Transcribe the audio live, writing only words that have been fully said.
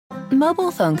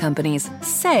Mobile phone companies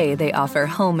say they offer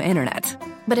home internet.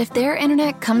 But if their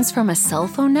internet comes from a cell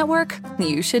phone network,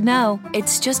 you should know.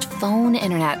 It's just phone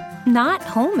internet, not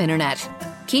home internet.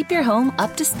 Keep your home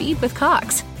up to speed with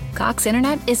Cox. Cox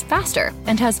internet is faster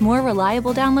and has more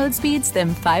reliable download speeds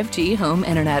than 5G home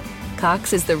internet.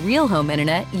 Cox is the real home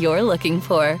internet you're looking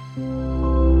for.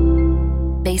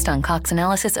 Based on Cox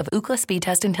analysis of Ookla speed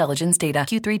test intelligence data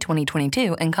Q3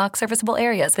 2022 and Cox serviceable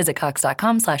areas, visit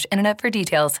cox.com/internet for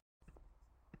details.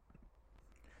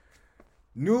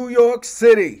 New York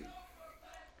City,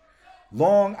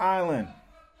 Long Island,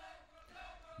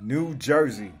 New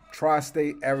Jersey,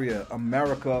 tri-state area,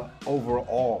 America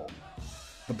overall.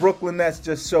 The Brooklyn Nets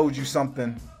just showed you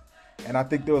something, and I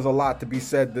think there was a lot to be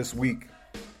said this week.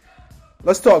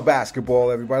 Let's talk basketball,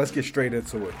 everybody. Let's get straight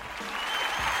into it.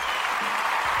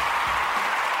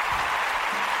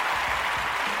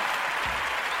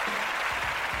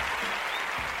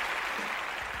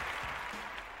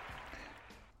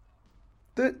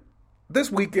 This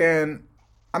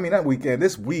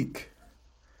week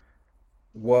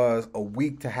was a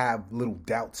week to have little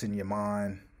doubts in your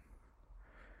mind,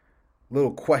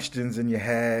 little questions in your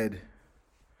head,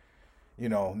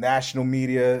 national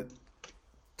media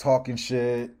talking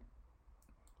shit,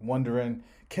 wondering,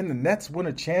 can the Nets win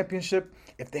a championship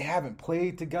if they haven't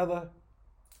played together?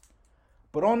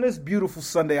 But on this beautiful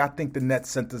Sunday, I think the Nets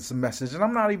sent us a message, and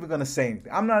I'm not even going to say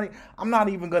anything. I'm not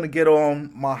even going to get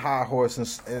on my high horse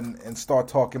and start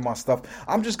talking my stuff.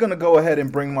 I'm just going to go ahead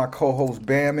and bring my co-host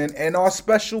Bam in and our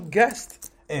special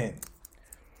guest in.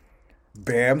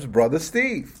 Bam's brother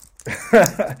Steve.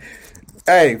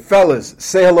 Hey, fellas,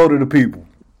 say hello to the people.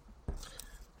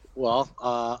 Well,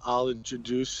 I'll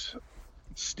introduce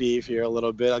Steve here a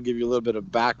little bit. I'll give you a little bit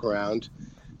of background.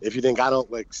 If you think I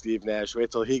don't like Steve Nash, wait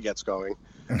till he gets going.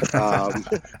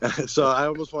 So I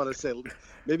almost want to say,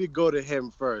 maybe go to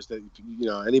him first.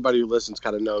 Anybody who listens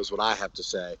kind of knows what I have to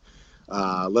say.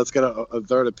 Let's get a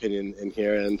third opinion in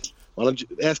here, and why don't you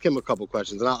ask him a couple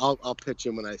questions, and I'll pitch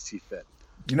him when I see fit.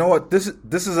 You know what? This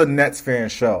is a Nets fan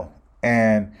show,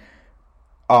 and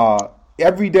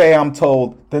every day I'm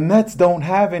told the Nets don't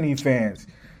have any fans.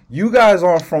 You guys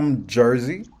aren't from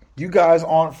Jersey. You guys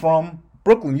aren't from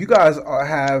Brooklyn. You guys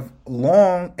have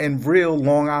long and real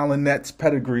Long Island Nets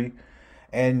pedigree,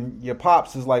 and your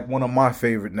pops is like one of my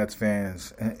favorite Nets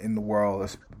fans in the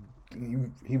world.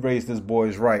 He raised his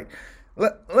boys right.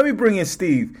 Let me bring in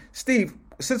Steve. Steve,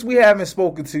 since we haven't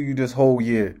spoken to you this whole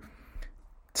year,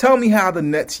 tell me how the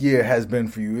Nets year has been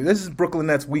for you. This is Brooklyn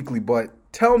Nets Weekly, but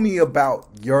tell me about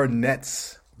your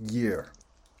Nets year.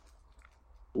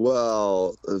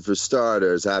 Well, for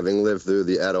starters, having lived through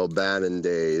the Ed O'Bannon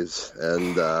days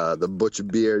and the Butch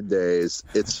Beard days,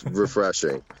 it's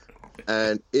refreshing.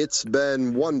 And it's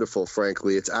been wonderful,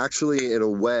 frankly. It's actually, in a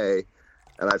way,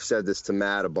 and I've said this to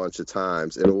Matt a bunch of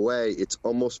times, in a way, it's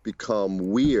almost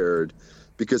become weird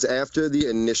because after the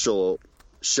initial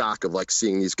shock of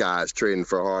seeing these guys trading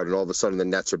for Harden, and all of a sudden the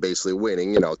Nets are basically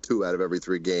winning, 2 out of every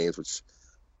 3 games, which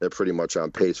they're pretty much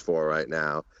on pace for right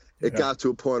now. It got to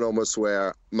a point almost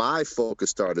where my focus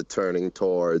started turning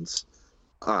towards,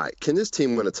 all right, can this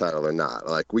team win a title or not?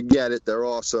 We get it. They're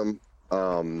awesome.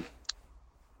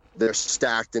 They're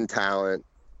stacked in talent.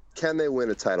 Can they win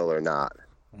a title or not?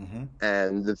 Mm-hmm.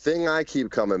 And the thing I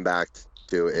keep coming back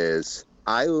to is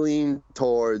I lean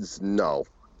towards no.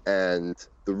 And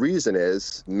the reason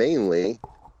is mainly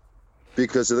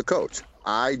because of the coach.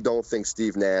 I don't think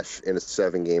Steve Nash in a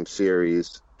 7-game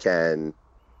series can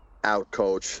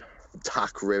outcoach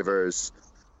Doc Rivers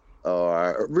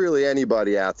or really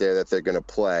anybody out there that they're going to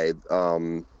play.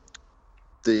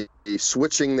 The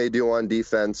switching they do on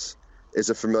defense is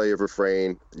a familiar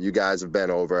refrain you guys have been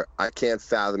over. I can't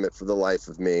fathom it for the life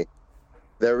of me.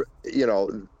 They're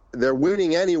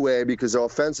winning anyway because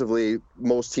offensively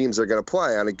most teams are going to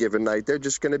play on a given night. They're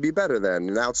just going to be better than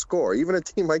and outscore. Even a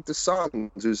team like the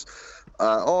Suns, who's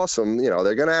awesome,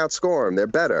 they're going to outscore them. They're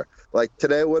better.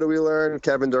 Today, what do we learn?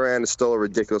 Kevin Durant is still a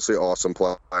ridiculously awesome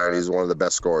player, and he's one of the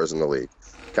best scorers in the league.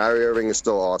 Kyrie Irving is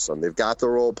still awesome. They've got the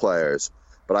role players.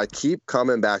 But I keep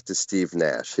coming back to Steve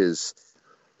Nash, his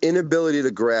inability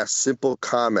to grasp simple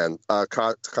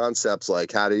concepts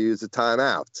like how to use a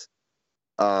timeout.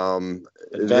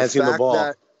 Advancing the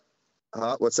ball.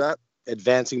 What's that?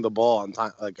 Advancing the ball on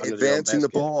time, advancing the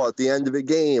ball at the end of a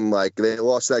game. They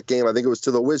lost that game. I think it was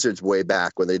to the Wizards way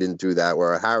back when they didn't do that,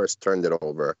 where Harris turned it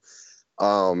over.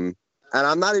 And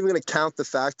I'm not even going to count the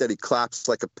fact that he claps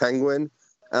like a penguin.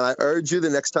 And I urge you the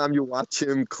next time you watch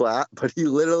him clap, but he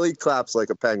literally claps like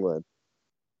a penguin.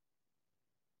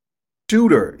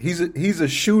 Shooter. He's a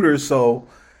shooter, so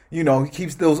he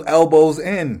keeps those elbows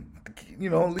in.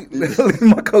 leave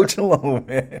my coach alone,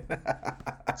 man.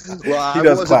 Well, I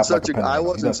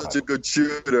wasn't such a good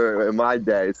shooter in my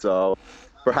day, so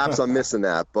perhaps I'm missing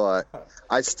that. But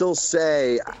I still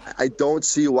say I don't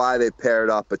see why they paired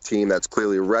up a team that's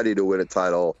clearly ready to win a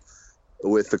title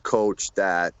with a coach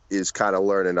that is kind of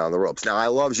learning on the ropes. Now, I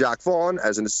love Jacques Vaughn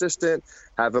as an assistant,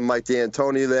 having Mike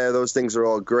D'Antoni there. Those things are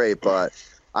all great, but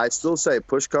I still say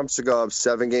push comes to shove,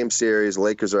 7-game series,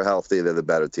 Lakers are healthy, they're the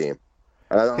better team.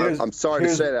 I'm sorry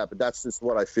to say that, but that's just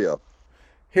what I feel.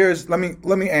 Let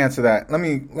me answer that. Let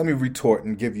me retort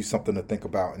and give you something to think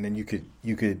about, and then you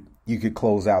could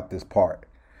close out this part.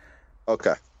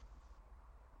 Okay.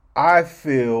 I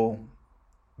feel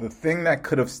the thing that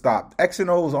could have stopped X and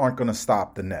O's aren't going to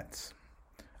stop the Nets.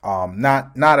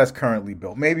 Not as currently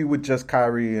built. Maybe with just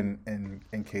Kyrie and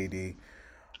KD.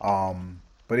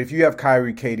 But if you have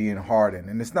Kyrie, KD, and Harden,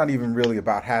 and it's not even really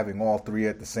about having all three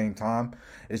at the same time.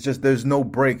 It's just there's no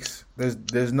breaks.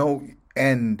 There's no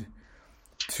end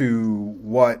to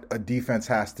what a defense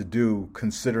has to do,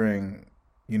 considering,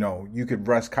 you could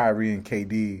rest Kyrie and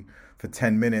KD for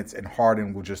 10 minutes and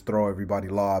Harden will just throw everybody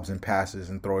lobs and passes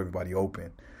and throw everybody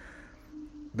open.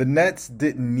 The Nets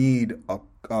didn't need a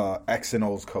X and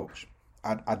O's coach.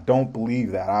 I don't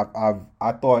believe that.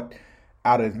 I thought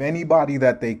out of anybody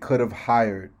that they could have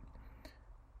hired,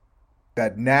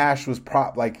 that Nash was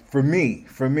for me,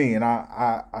 and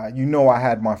I I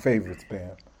had my favorites,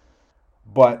 Bam.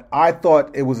 But I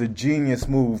thought it was a genius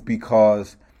move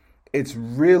because it's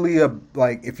really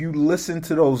if you listen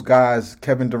to those guys,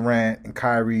 Kevin Durant and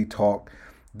Kyrie talk,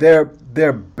 they're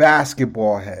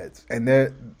basketball heads, and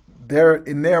they're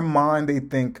in their mind they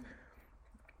think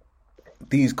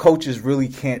these coaches really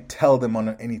can't tell them on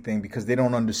anything because they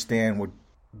don't understand what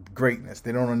greatness.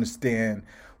 They don't understand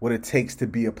what it takes to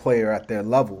be a player at their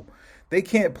level. They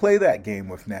can't play that game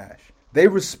with Nash. They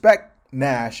respect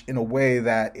Nash in a way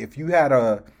that if you had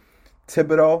a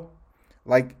Thibodeau,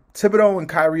 Thibodeau and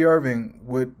Kyrie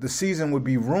Irving, the season would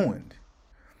be ruined.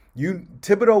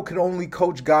 Thibodeau could only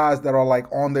coach guys that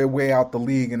are on their way out the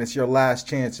league and it's your last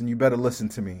chance and you better listen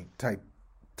to me type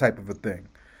of a thing.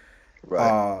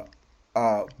 Right.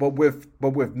 But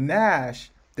with Nash,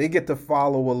 they get to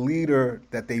follow a leader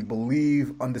that they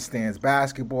believe understands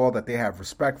basketball, that they have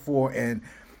respect for, and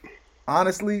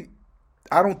honestly,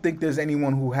 I don't think there's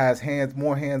anyone who has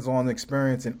more hands-on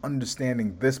experience in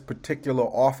understanding this particular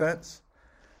offense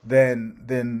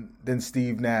than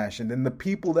Steve Nash. And then the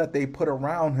people that they put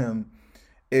around him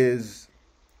is,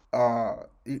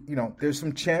 there's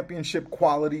some championship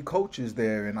quality coaches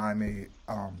there in Ime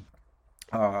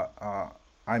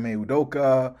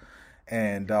Udoka,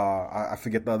 and I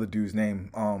forget the other dude's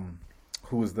name,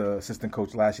 who was the assistant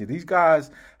coach last year. These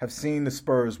guys have seen the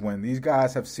Spurs win. These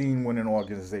guys have seen winning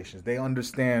organizations. They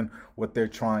understand what they're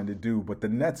trying to do. But the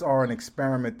Nets are an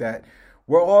experiment that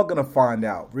we're all going to find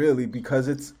out, really, because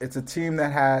it's a team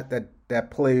that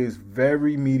plays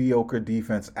very mediocre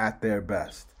defense at their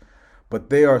best. But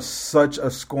they are such a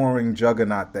scoring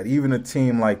juggernaut that even a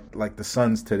team like the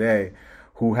Suns today,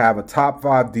 who have a top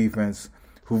 5 defense,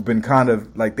 who've been kind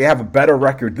of they have a better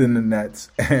record than the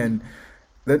Nets, and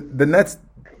the Nets,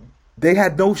 they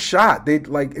had no shot. They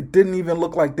it didn't even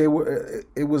look like they were.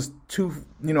 It was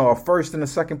a first and a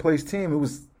second place team.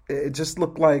 It just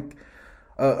looked like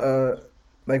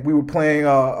we were playing.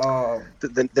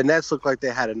 The Nets looked like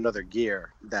they had another gear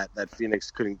that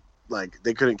Phoenix couldn't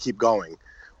they couldn't keep going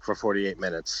for 48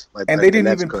 minutes. And they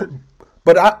didn't even.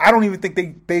 But I don't even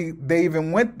think they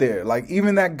even went there.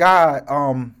 Even that guy.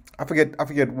 I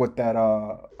forget what that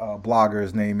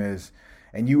blogger's name is.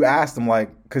 And you asked him,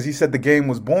 because he said the game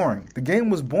was boring. The game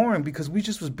was boring because we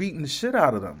just was beating the shit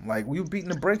out of them. We were beating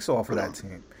the brakes off of that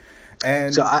team.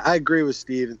 And so I agree with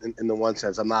Steve in the one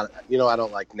sense. I'm not, I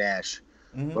don't like Nash,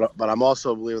 but I'm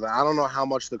also a believer that I don't know how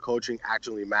much the coaching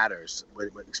actually matters,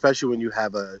 especially when you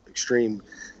have an extreme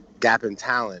gap in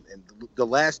talent. And the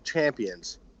last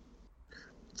champions,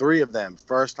 3 of them,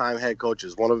 first-time head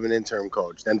coaches, one of them an interim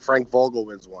coach. Then Frank Vogel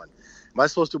wins one. Am I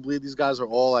supposed to believe these guys are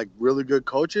all really good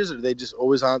coaches, or are they just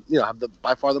always on? Have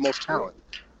by far the most talent?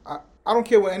 I don't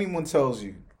care what anyone tells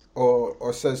you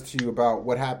or says to you about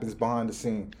what happens behind the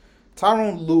scene.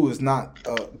 Tyronn Lue is not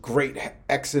a great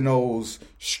X and O's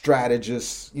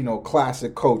strategist,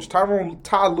 classic coach.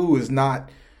 Ty Lue is not,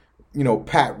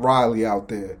 Pat Riley out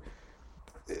there.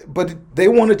 But they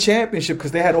won a championship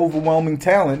because they had overwhelming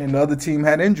talent and the other team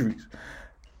had injuries.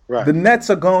 Right. The Nets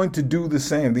are going to do the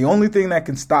same. The only thing that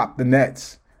can stop the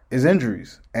Nets is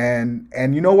injuries. And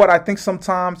you know what? I think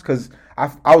sometimes, because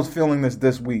I was feeling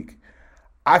this week,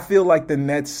 I feel like the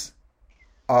Nets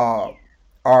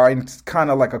are in kind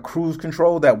of like a cruise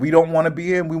control that we don't want to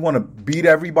be in. We want to beat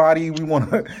everybody. We want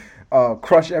to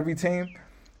crush every team.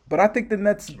 But I think the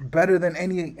Nets, better than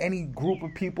any group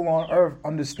of people on earth,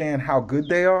 understand how good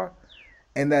they are,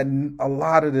 and that a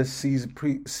lot of this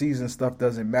preseason stuff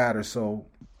doesn't matter. So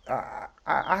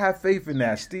I have faith in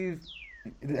that. Steve,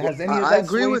 has any of that? I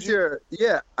agree with your.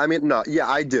 Yeah, I mean, no, yeah,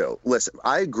 I do. Listen,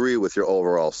 I agree with your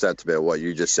overall sentiment of what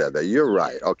you just said. That you're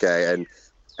right. Okay,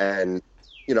 and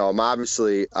you know,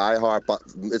 obviously, I harp on.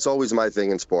 It's always my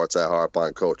thing in sports. I harp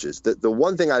on coaches. The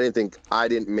one thing I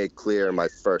didn't make clear in my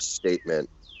first statement.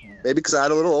 Maybe because I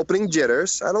had a little opening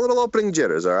jitters.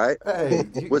 All right.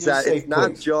 Hey, was that it's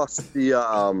not just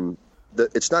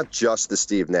it's not just the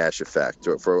Steve Nash effect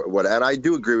and I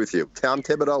do agree with you. Tom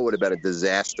Thibodeau would have been a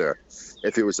disaster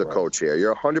if he was a coach here.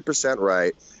 You're 100%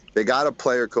 right. They got a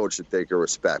player coach that they can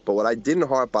respect. But what I didn't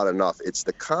harp on enough, it's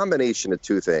the combination of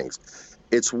two things.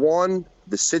 It's one,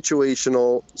 the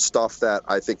situational stuff that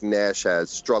I think Nash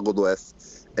has struggled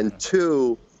with, and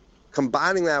two,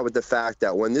 combining that with the fact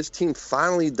that when this team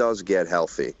finally does get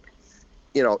healthy,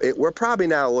 you know, we're probably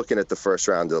now looking at the first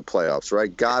round of the playoffs,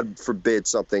 right? God forbid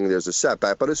there's a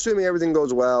setback. But assuming everything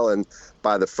goes well and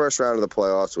by the first round of the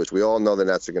playoffs, which we all know the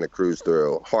Nets are going to cruise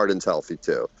through, Harden's healthy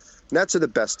too. Nets are the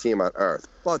best team on earth.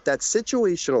 But that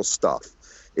situational stuff,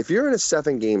 if you're in a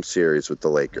 7-game series with the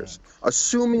Lakers,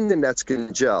 assuming the Nets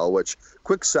can gel, which,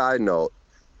 quick side note,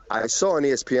 I saw on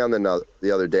ESPN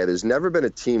the other day, there's never been a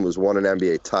team who's won an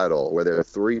NBA title where their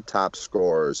 3 top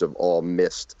scorers have all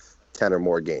missed 10 or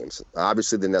more games.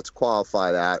 Obviously, the Nets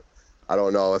qualify that. I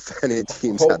don't know if any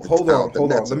teams have the talent.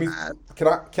 Hold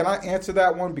on. Can I answer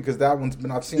that one, because that one's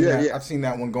been I've seen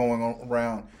that one going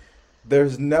around.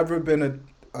 There's never been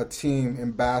a team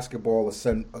in basketball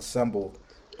assembled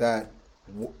that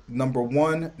number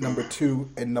 1, number 2,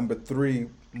 and number 3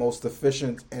 most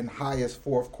efficient and highest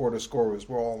fourth quarter scorers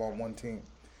were all on one team.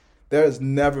 There has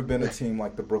never been a team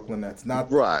like the Brooklyn Nets. Not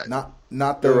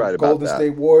the Golden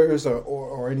State Warriors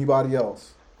or anybody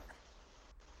else.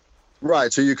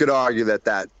 Right. So you could argue that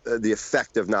the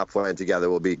effect of not playing together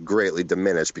will be greatly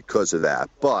diminished because of that.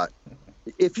 But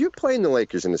if you're playing the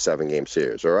Lakers in a 7-game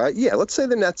series, all right, yeah, let's say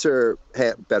the Nets are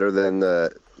better than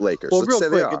the Lakers. Well, let's say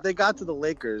real quick, if they got to the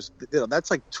Lakers, that's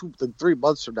like 3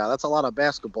 months from now. That's a lot of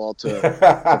basketball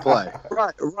to play.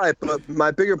 Right. But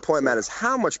my bigger point, Matt, is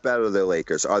how much better are the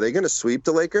Lakers? Are they going to sweep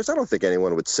the Lakers? I don't think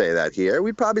anyone would say that here.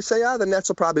 We'd probably say, the Nets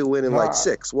will probably win in like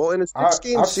 6. Well, in a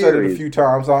 6-game I've series, said it a few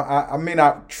times. I may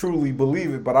not truly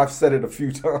believe it, but I've said it a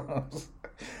few times.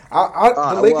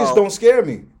 The Lakers don't scare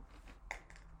me.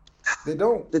 They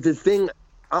don't. The thing.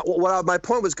 My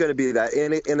point was going to be that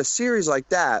in a series like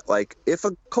that, like if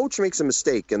a coach makes a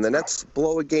mistake and the Nets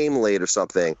blow a game late or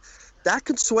something, that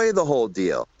could sway the whole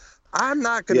deal. I'm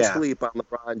not going to sleep on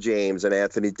LeBron James and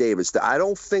Anthony Davis. I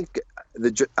don't think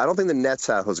the Nets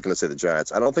have. I was going to say the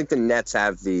Giants. I don't think the Nets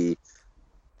have the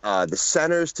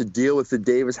centers to deal with the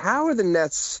Davis. How are the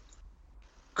Nets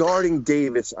guarding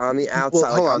Davis on the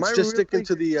outside? Well, hold on. Just sticking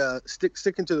to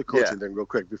the coaching thing real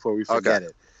quick before we forget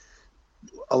it.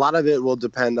 A lot of it will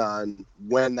depend on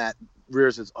when that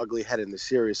rears its ugly head in the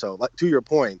series. So, like, to your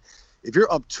point, if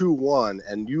you're up 2-1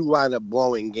 and you wind up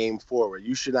blowing game 4, where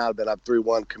you should not have been up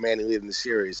 3-1, commanding lead in the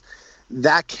series,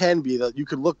 that can be that you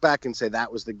could look back and say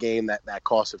that was the game that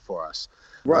cost it for us.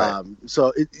 Right.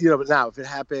 But now if it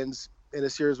happens in a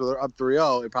series where they're up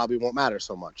 3-0, it probably won't matter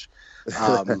so much.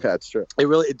 That's true.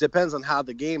 It depends on how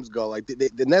the games go. Like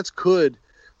the Nets could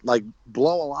like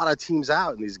blow a lot of teams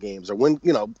out in these games or win,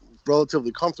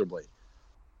 relatively comfortably.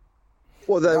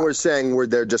 Well, then we're saying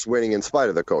they're just winning in spite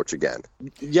of the coach again.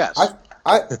 Yes.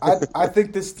 I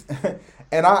think this,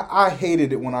 and I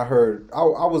hated it when I heard, I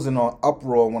was in an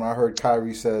uproar when I heard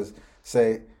Kyrie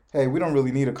say, hey, we don't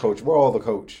really need a coach. We're all the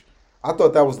coach. I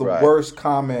thought that was the worst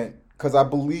comment, because I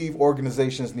believe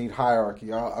organizations need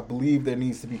hierarchy. I believe there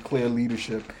needs to be clear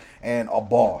leadership and a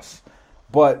boss.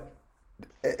 But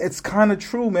it's kind of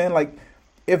true, man. Like,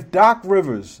 if Doc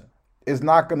Rivers is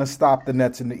not going to stop the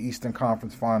Nets in the Eastern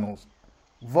Conference Finals,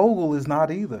 Vogel is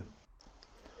not either.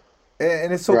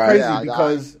 And it's so crazy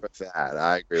because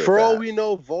I agree with for that. all we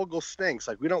know, Vogel stinks.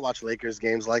 Like, we don't watch Lakers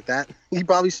games like that. He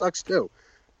probably sucks too.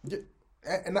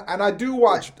 And I do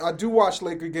watch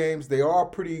Laker games. They're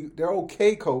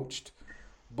okay coached,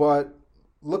 but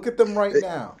look at them right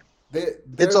now.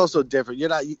 It's also different.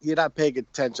 You're not paying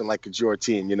attention like it's your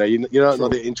team. You don't know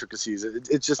the intricacies.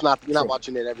 It's just not. You're not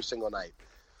watching it every single night.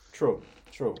 True.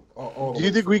 Do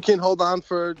you think we can hold on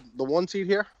for the 1 seed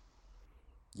here?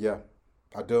 Yeah,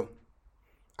 I do.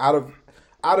 Out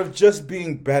of just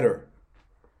being better.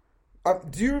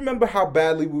 Do you remember how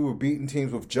badly we were beating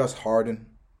teams with just Harden?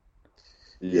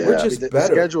 Yeah. Which is The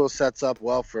better. schedule sets up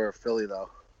well for Philly, though.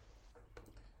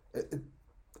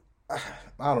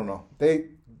 I don't know.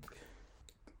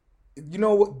 You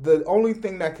know what? The only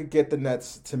thing that could get the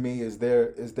Nets to me is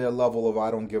their level of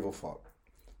I don't give a fuck.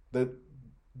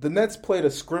 The Nets played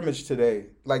a scrimmage today.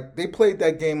 Like they played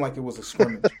that game like it was a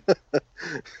scrimmage.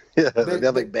 Yeah, they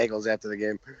had like bagels after the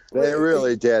game. They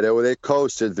really did. They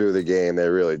coasted through the game. They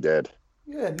really did.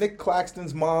 Yeah, Nick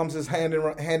Claxton's mom's is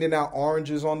handing out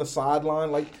oranges on the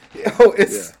sideline. Like,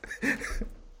 it's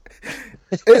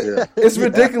it's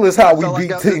ridiculous how we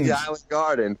beat teams. In the Island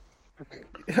Garden.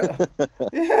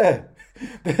 Yeah.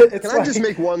 Can I just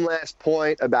make one last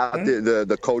point about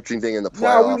the coaching thing in the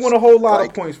playoffs? No, we want a whole lot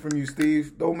of points from you,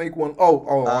 Steve. Don't make one.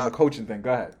 On the coaching thing.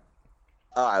 Go ahead.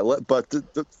 All right, but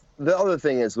the other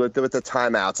thing is with the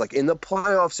timeouts, like in the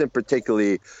playoffs in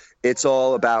particular, it's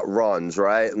all about runs,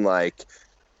 right? And like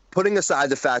putting aside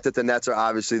the fact that the Nets are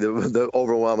obviously the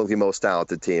overwhelmingly most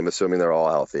talented team, assuming they're all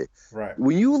healthy. Right.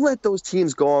 When you let those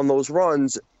teams go on those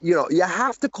runs, you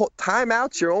have to call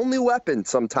timeouts your only weapon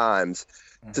sometimes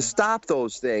to stop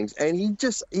those things. And he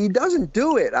doesn't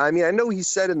do it. I mean, I know he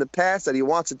said in the past that he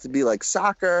wants it to be like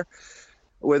soccer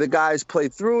where the guys play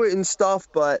through it and stuff,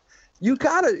 but you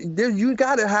gotta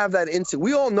have that instinct.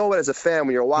 We all know it as a fan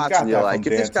when you're watching. You're like,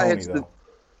 if this guy hits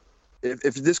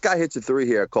if this guy hits a three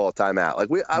here, call a timeout.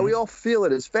 Like we all feel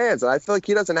it as fans, and I feel like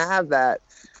he doesn't have that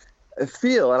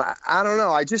feel. And I don't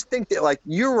know. I just think that, like,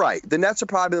 you're right. The Nets are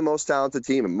probably the most talented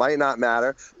team. It might not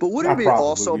matter, but wouldn't it be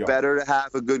also better to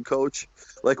have a good coach?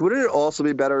 Like, wouldn't it also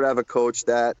be better to have a coach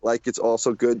that, like, it's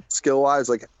also good skill wise?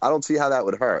 Like, I don't see how that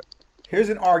would hurt. Here's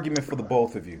an argument for the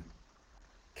both of you.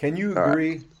 Can you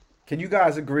agree? Right. Can you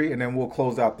guys agree? And then we'll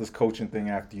close out this coaching thing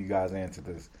after you guys answer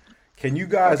this. Can you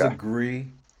guys agree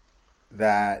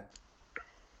that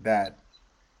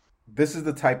this is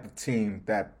the type of team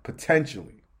that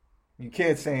potentially, you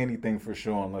can't say anything for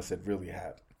sure unless it really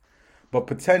happened, but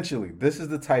potentially this is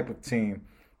the type of team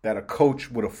that a coach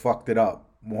would have fucked it up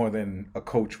more than a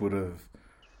coach would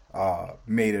have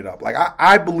made it up. Like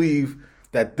I believe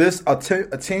that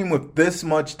a team with this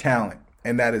much talent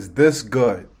and that is this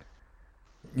good,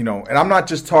 and I'm not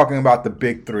just talking about the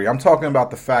big three. I'm talking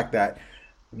about the fact that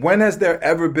when has there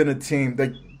ever been a team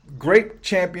that great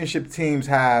championship teams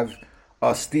have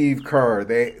Steve Kerr.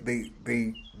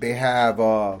 They have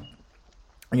a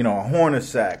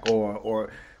Hornacek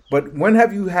but when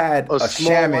have you had a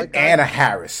Shamet and a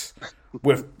Harris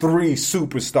with three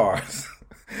superstars?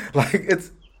 Like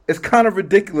it's kind of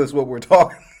ridiculous what we're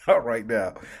talking about right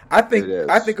now. I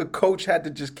think a coach had to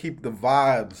just keep the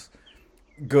vibes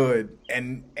good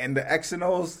and the X and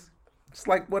O's. It's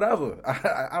like whatever.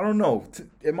 I don't know.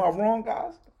 Am I wrong,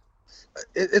 guys?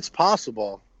 It's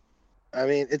possible. I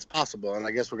mean, it's possible, and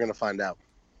I guess we're gonna find out.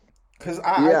 Because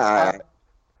I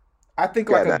think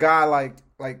like a guy like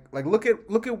look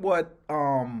at what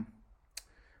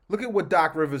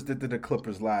Doc Rivers did to the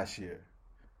Clippers last year.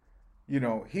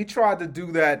 He tried to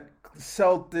do that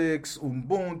Celtics,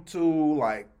 Ubuntu,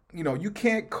 like you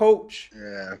can't coach.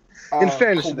 Yeah. In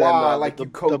fairness Kawhi to them, like you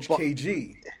coach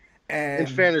KG. And in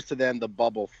fairness to them, the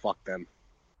bubble fucked them.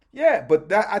 Yeah, but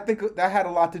I think that had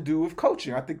a lot to do with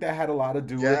coaching. I think that had a lot to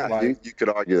do with like you could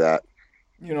argue that.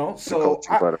 So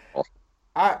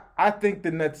I think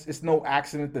the Nets, it's no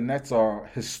accident the Nets are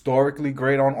historically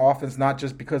great on offense, not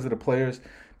just because of the players,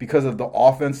 because of the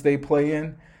offense they play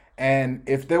in. And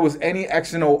if there was any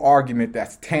X and O argument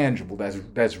that's tangible,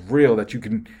 that's real, that you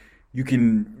can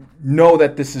know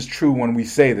that this is true when we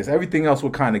say this. Everything else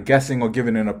we're kind of guessing or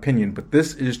giving an opinion, but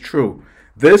this is true.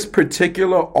 This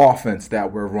particular offense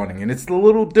that we're running, and it's a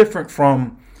little different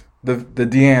from the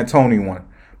D'Antoni one,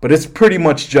 but it's pretty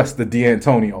much just the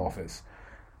D'Antoni offense.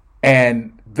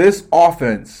 And this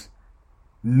offense,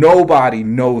 nobody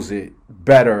knows it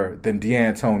better than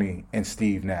D'Antoni and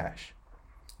Steve Nash.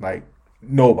 Like,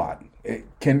 nobody.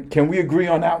 Can we agree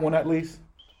on that one at least?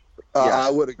 Yes. I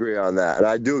would agree on that. And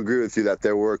I do agree with you that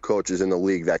there were coaches in the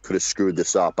league that could have screwed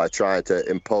this up by trying to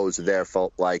impose their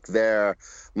fault, like they're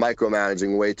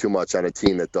micromanaging way too much on a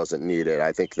team that doesn't need it.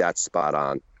 I think that's spot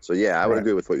on. So, yeah, I would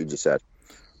agree with what you just said.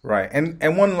 Right.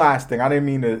 And one last thing. I didn't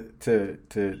mean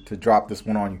to drop this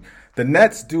one on you. The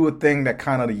Nets do a thing that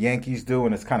kind of the Yankees do,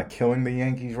 and it's kind of killing the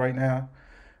Yankees right now.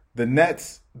 The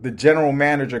Nets, the general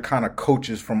manager kind of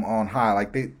coaches from on high.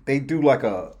 Like they do like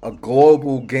a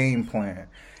global game plan.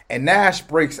 And Nash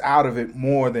breaks out of it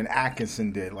more than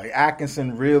Atkinson did. Like,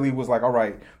 Atkinson really was like, all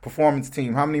right, performance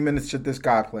team, how many minutes should this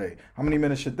guy play? How many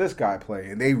minutes should this guy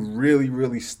play? And they really,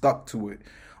 really stuck to it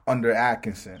under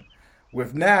Atkinson.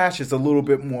 With Nash, it's a little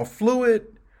bit more fluid,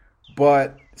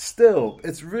 but still,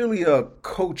 it's really a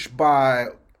coach by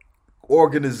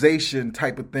organization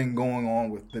type of thing going on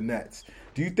with the Nets.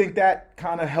 Do you think that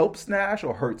kind of helps Nash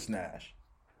or hurts Nash?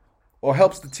 Or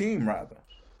helps the team, rather?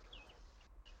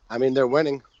 I mean, they're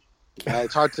winning.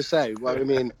 It's hard to say. Well, I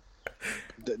mean,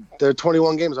 they're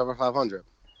 21 games over 500.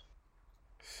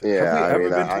 Yeah, have we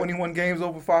ever been 21 games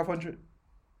over 500?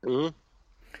 Mm-hmm.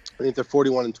 I think they're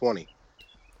 41-20.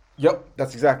 Yep,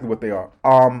 that's exactly what they are.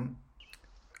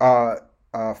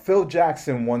 Phil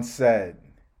Jackson once said,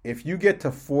 if you get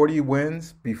to 40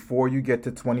 wins before you get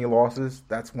to 20 losses,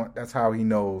 that's how he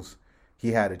knows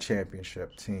he had a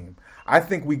championship team. I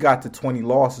think we got to 20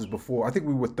 losses before. I think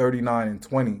we were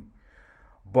 39-20,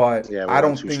 but yeah, I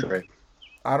don't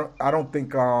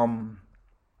think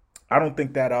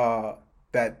that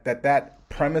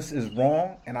premise is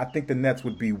wrong, and I think the Nets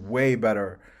would be way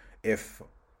better if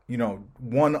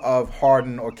one of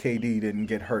Harden or KD didn't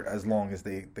get hurt as long as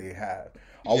they have.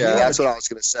 Yeah, that's what I was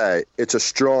going to say. It's a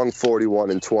strong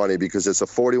 41-20 because it's a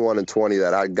 41-20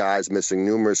 that had guys missing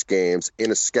numerous games in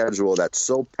a schedule that's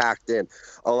so packed in.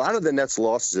 A lot of the Nets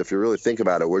losses, if you really think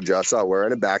about it, we're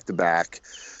in a back-to-back.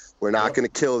 We're not going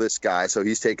to kill this guy, so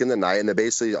he's taking the night. And they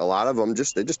basically, a lot of them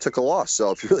they just took a loss.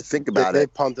 So if you really think about they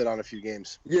punted on a few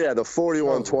games. Yeah, the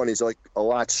 41-20 is like a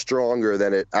lot stronger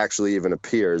than it actually even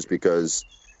appears because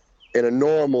in a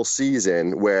normal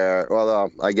season where,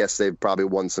 well, I guess they've probably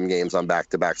won some games on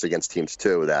back-to-backs against teams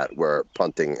too that were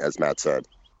punting, as Matt said.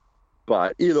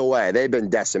 But either way, they've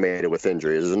been decimated with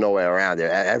injuries. There's no way around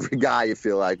it. Every guy you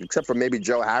feel like, except for maybe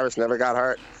Joe Harris, never got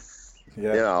hurt.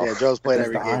 Yeah, yeah, Joe's played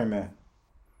every game. Iron Man.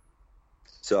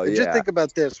 So yeah. Just think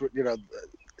about this,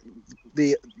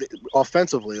 the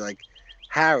offensively, like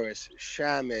Harris,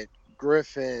 Shamet,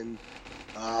 Griffin,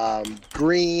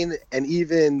 Green, and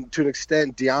even to an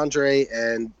extent DeAndre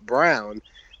and Brown,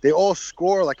 they all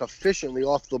score like efficiently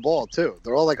off the ball too.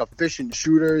 They're all like efficient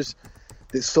shooters.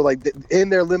 So like in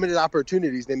their limited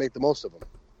opportunities, they make the most of them.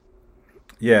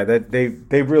 Yeah, that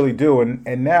they really do,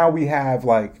 and now we have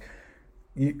like.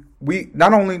 We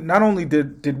not only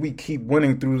did we keep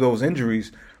winning through those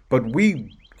injuries, but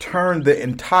we turned the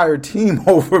entire team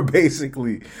over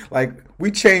basically. Like we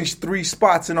changed 3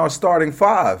 spots in our starting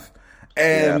 5,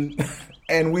 and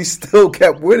we still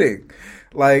kept winning.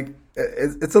 Like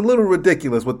it's a little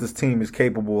ridiculous what this team is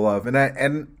capable of,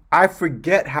 and I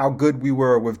forget how good we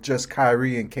were with just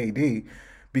Kyrie and KD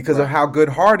because of how good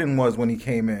Harden was when he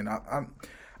came in.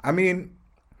 I mean.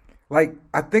 Like,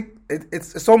 I think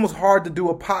it's almost hard to do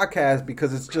a podcast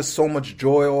because it's just so much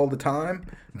joy all the time.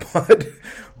 But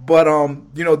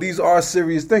these are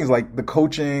serious things like the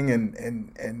coaching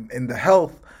and the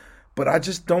health. But I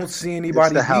just don't see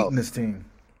anybody beating this team.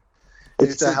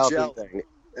 It's the healthy thing.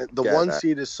 The one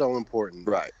seed is so important.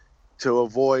 Right. To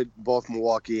avoid both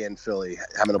Milwaukee and Philly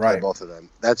having to play both of them.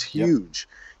 That's huge.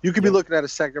 Yep. You could be looking at a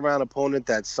second round opponent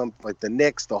that's something like the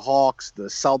Knicks, the Hawks, the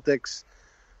Celtics.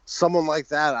 Someone like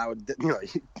that, I would, you're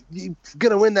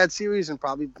going to win that series in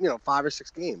probably, 5 or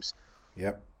 6 games.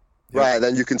 Yep. Right.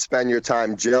 Then you can spend your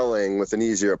time gelling with an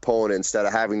easier opponent instead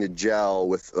of having to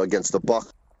gel against the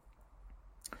Bucks.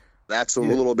 That's a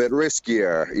little bit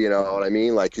riskier. You know what I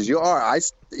mean? Like, cause you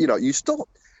still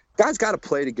guys got to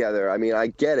play together. I mean, I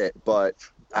get it, but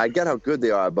I get how good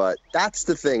they are, but that's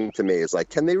the thing to me is like,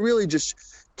 can you really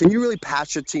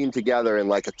patch a team together in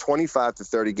like a 25 to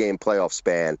 30 game playoff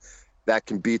span that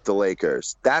can beat the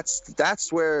Lakers?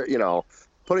 That's where,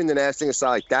 putting the Nash thing aside,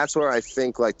 like that's where I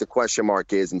think like the question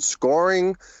mark is. And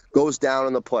scoring goes down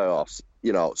in the playoffs.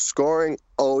 Scoring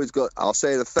always goes. I'll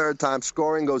say the third time,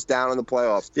 scoring goes down in the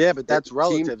playoffs. Yeah, but that's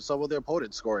relative. So will their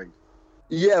opponent scoring.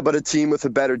 Yeah, but a team with a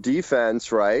better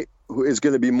defense, right, who is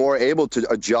going to be more able to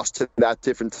adjust to that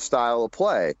different style of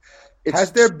play.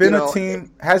 Has there been a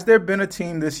team? Has there been a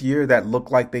team this year that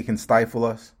looked like they can stifle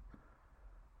us?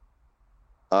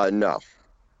 No.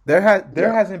 There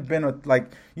hasn't been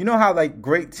how like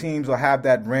great teams will have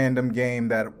that random game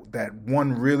that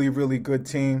one really, really good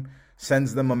team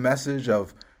sends them a message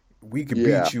of we could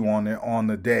beat you on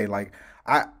the day. Like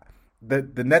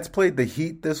the Nets played the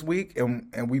Heat this week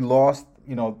and we lost,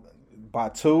 by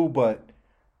 2, but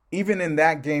even in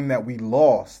that game that we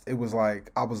lost, it was like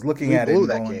I was looking at it and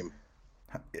going, game.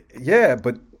 Yeah,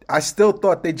 but I still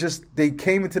thought they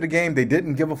came into the game, they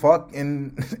didn't give a fuck,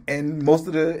 and most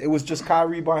of it was just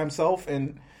Kyrie by himself,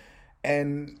 and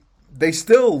they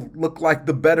still look like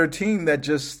the better team that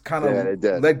just kind of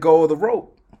let go of the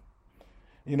rope.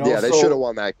 Yeah, they should have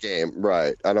won that game,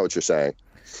 right? I know what you're saying.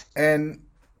 And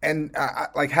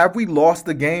have we lost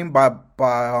the game by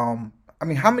I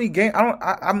mean, how many games?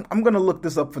 I'm gonna look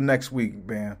this up for next week,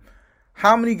 man.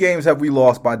 How many games have we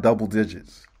lost by double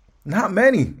digits? Not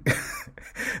many.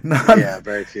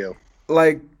 Very few.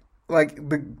 Like like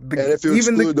the and if you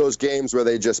exclude those games where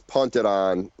they just punted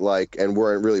on and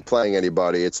weren't really playing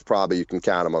anybody, it's probably you can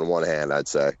count them on one hand, I'd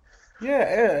say.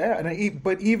 Yeah.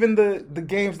 But even the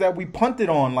games that we punted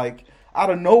on, like out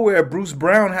of nowhere, Bruce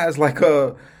Brown has like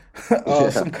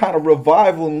some kind of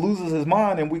revival and loses his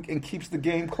mind and keeps the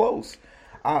game close.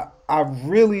 I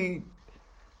really,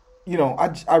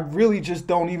 I really just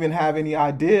don't even have any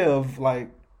idea of like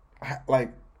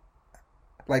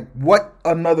what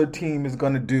another team is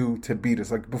going to do to beat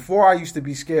us. Like before, I used to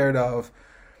be scared of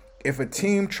if a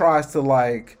team tries to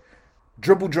like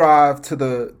dribble drive to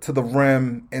the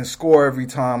rim and score every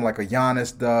time like a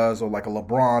Giannis does or like a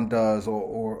LeBron does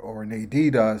or an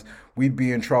AD does, we'd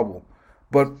be in trouble.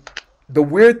 But the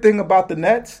weird thing about the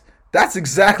Nets, that's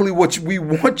exactly what we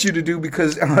want you to do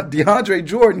because DeAndre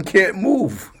Jordan can't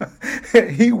move.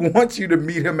 He wants you to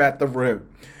meet him at the rim.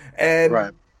 And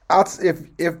right.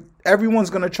 If everyone's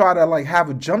going to try to like have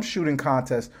a jump shooting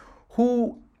contest,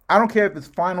 I don't care if it's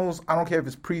finals, I don't care if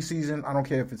it's preseason, I don't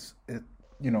care if it's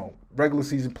regular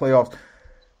season playoffs.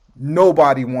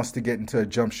 Nobody wants to get into a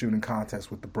jump shooting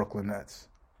contest with the Brooklyn Nets.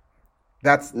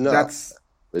 That's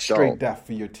straight death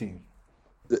for your team.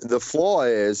 The flaw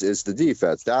is the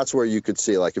defense. That's where you could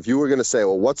see, like, if you were going to say,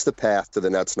 well, what's the path to the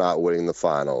Nets not winning the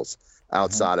finals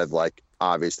outside of like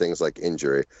obvious things like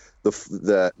injury?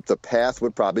 The path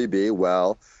would probably be,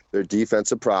 well, their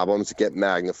defensive problems get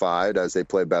magnified as they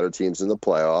play better teams in the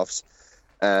playoffs,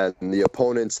 and the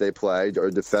opponents they play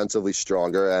are defensively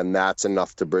stronger, and that's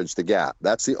enough to bridge the gap.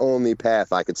 That's the only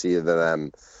path I could see of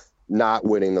them not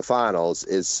winning the finals,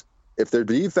 is if their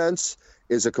defense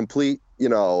is a complete,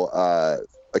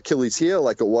 Achilles heel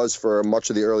like it was for much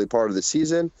of the early part of the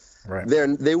season, right.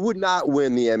 Then they would not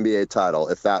win the NBA title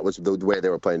if that was the way they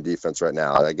were playing defense right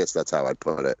now. I guess that's how I'd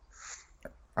put it.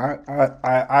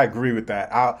 I agree with that.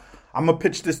 I'm gonna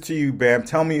pitch this to you, Bam.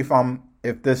 Tell me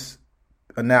if this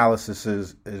analysis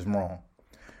is wrong.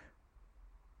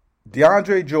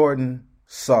 DeAndre Jordan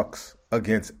sucks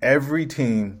against every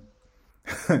team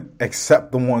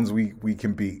except the ones we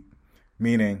can beat.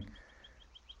 Meaning,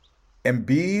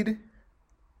 Embiid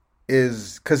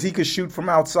is, because he could shoot from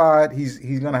outside,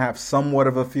 he's gonna have somewhat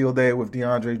of a field day with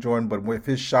DeAndre Jordan. But if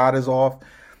his shot is off,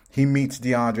 he meets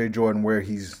DeAndre Jordan where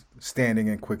he's standing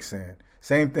in quicksand.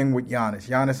 Same thing with Giannis.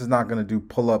 Giannis is not going to do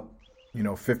pull-up,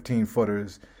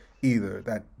 15-footers either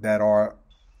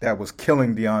that was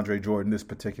killing DeAndre Jordan this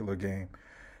particular game.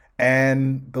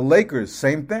 And the Lakers,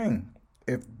 same thing.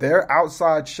 If their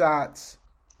outside shots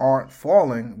aren't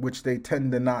falling, which they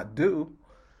tend to not do,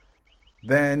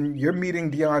 then you're meeting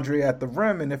DeAndre at the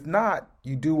rim. And if not,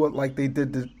 you do what like they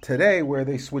did today where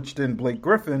they switched in Blake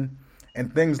Griffin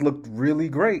and things looked really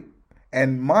great.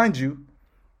 And mind you,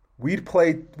 we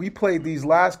played these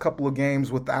last couple of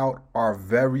games without our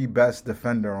very best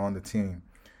defender on the team.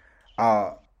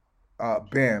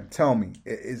 Bam, tell me,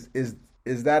 is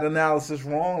that analysis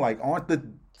wrong? Like, aren't the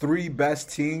three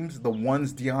best teams the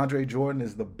ones DeAndre Jordan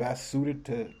is the best suited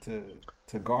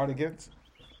to guard against?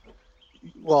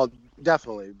 Well,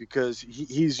 definitely, because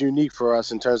he's unique for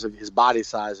us in terms of his body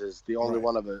size is the only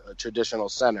one of a traditional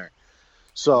center.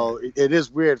 So it is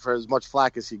weird for as much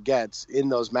flack as he gets in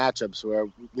those matchups where,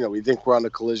 we think we're on a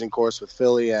collision course with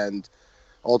Philly and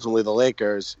ultimately the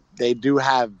Lakers. They do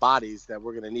have bodies that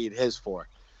we're going to need his for.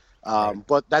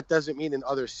 But that doesn't mean in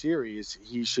other series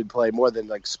he should play more than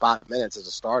like spot minutes as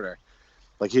a starter.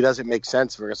 Like, he doesn't make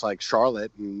sense for us like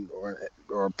Charlotte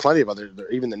or plenty of other,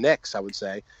 even the Knicks, I would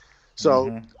say.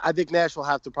 So I think Nash will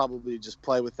have to probably just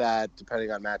play with that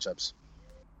depending on matchups.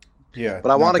 Yeah,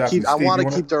 but I want to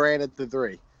keep Durant at the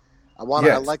 3. I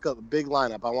like a big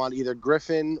lineup. I want either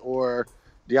Griffin or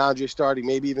DeAndre starting,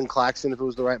 maybe even Claxton if it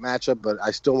was the right matchup. But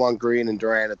I still want Green and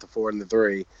Durant at the 4 and the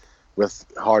 3, with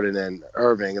Harden and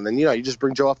Irving, and then you just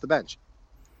bring Joe off the bench.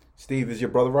 Steve, is your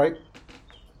brother right?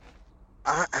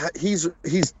 He's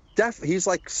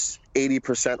like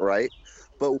 80% right,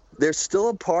 but there's still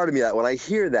a part of me that when I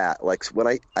hear that, like when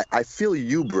I feel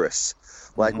hubris.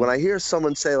 Like when I hear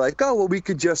someone say like, oh, well, we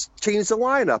could just change the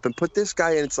lineup and put this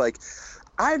guy in, it's like,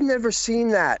 I've never seen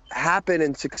that happen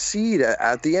and succeed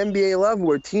at the NBA level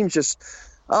where teams just,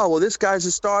 oh, well, this guy's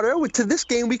a starter. Oh, to this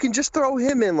game, we can just throw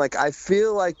him in. Like, I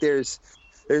feel like there's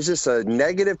just a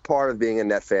negative part of being a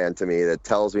Net fan to me that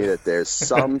tells me that there's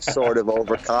some sort of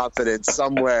overconfidence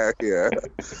somewhere here.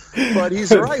 But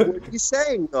he's right what he's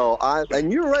saying, though.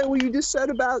 And you're right what you just said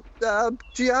about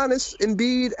Giannis,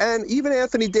 Embiid, and even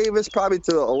Anthony Davis, probably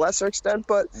to a lesser extent.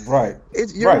 But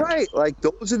you're right. Like,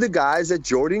 those are the guys that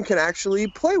Jordan can actually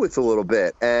play with a little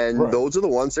bit. And those are the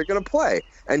ones that are going to play.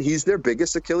 And he's their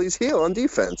biggest Achilles heel on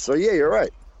defense. So, yeah, you're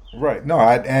right. Right. No,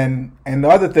 and the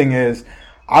other thing is,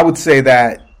 I would say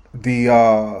that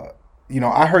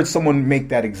I heard someone make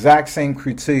that exact same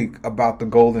critique about the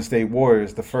Golden State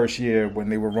Warriors the first year when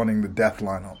they were running the death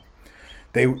lineup.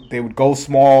 They would go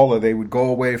small, or they would go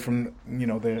away from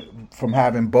from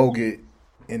having Bogut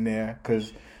in there,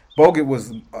 because Bogut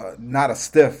was not a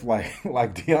stiff like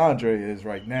DeAndre is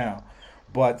right now,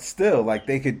 but still, like,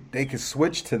 they could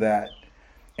switch to that,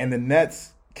 and the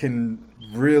Nets can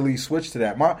really switch to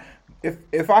that.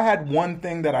 If I had one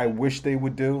thing that I wish they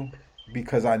would do,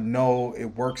 because I know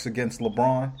it works against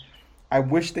LeBron, I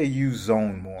wish they used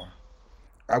zone more.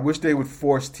 I wish they would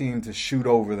force teams to shoot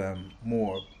over them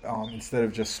more, instead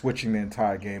of just switching the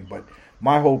entire game. But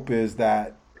my hope is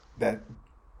that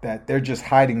they're just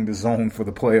hiding the zone for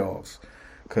the playoffs,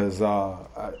 because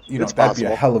that'd be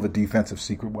a hell of a defensive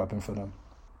secret weapon for them.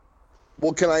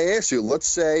 Well, can I ask you? Let's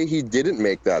say he didn't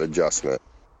make that adjustment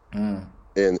in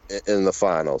the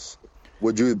finals.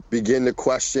 Would you begin to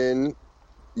question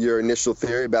your initial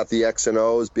theory about the X and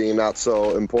O's being not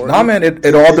so important? Nah, man,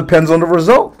 it all depends on the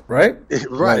result, right?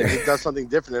 Right. If it does something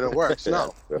different and it works,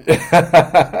 no.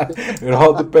 It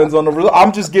all depends on the result.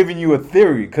 I'm just giving you a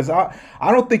theory, because I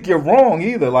don't think you're wrong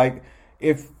either. Like,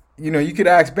 if you could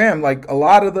ask Bam, like, a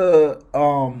lot of the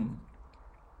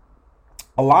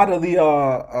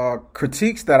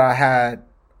critiques that I had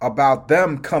about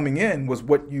them coming in was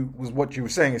what you were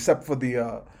saying, except for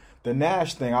the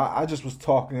Nash thing. I just was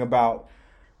talking about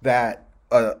that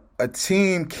a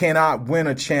team cannot win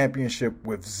a championship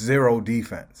with zero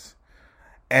defense.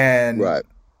 And right.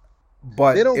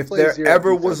 But if there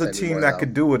ever was a team that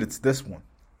could do it, it's this one.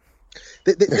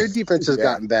 Their defense has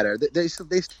gotten better. They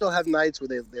still have nights where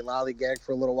they lollygag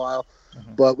for a little while.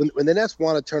 Mm-hmm. But when the Nets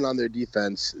want to turn on their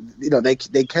defense,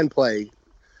 they can play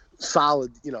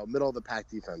solid, middle of the pack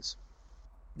defense.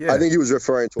 Yeah. I think he was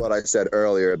referring to what I said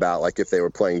earlier about, like, if they were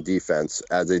playing defense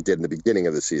as they did in the beginning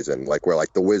of the season, like where,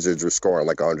 like, the Wizards were scoring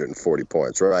like 140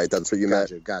 points, right? That's what you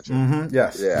meant? Gotcha. Mm-hmm.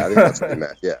 Yes. Yeah, I think that's what you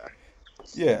meant. Yeah.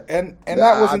 Yeah, and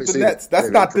that wasn't the Nets. That's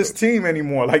not this team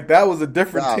anymore. Like, that was a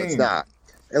different team. It's not.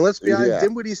 And let's be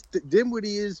honest,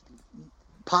 Dinwiddie is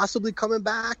possibly coming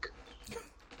back.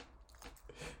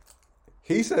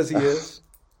 He says he is.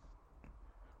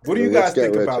 What do you guys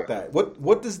think about that?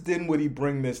 What does Dinwiddie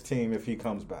bring this team if he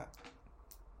comes back?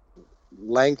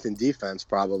 Length and defense,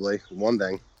 probably one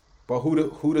thing. But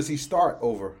who does he start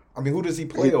over? I mean, who does he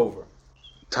play over?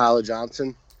 Tyler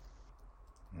Johnson.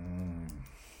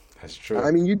 That's true. I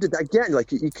mean, you did again. Like,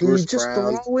 can Bruce you just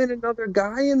Brown. throw in another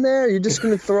guy in there? You're just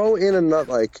going to throw in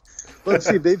another, like. Let's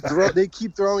see. They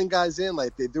keep throwing guys in,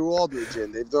 like they threw Aldridge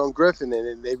in, they've thrown Griffin in,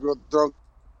 and they've thrown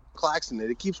Claxton in.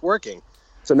 It keeps working.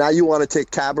 So now you want to take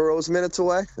Cabarrot's minutes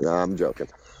away? No, I'm joking.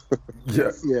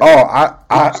 Yeah. Oh,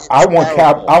 I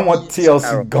want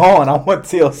TLC gone. I want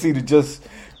TLC to just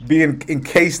be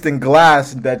encased in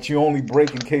glass that you only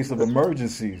break in case of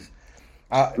emergencies.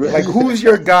 Like, who's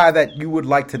your guy that you would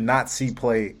like to not see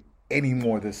play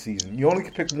anymore this season? You only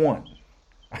can pick one.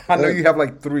 I know you have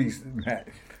like three, Matt.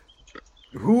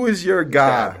 Who is your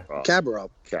guy? Cabarrot,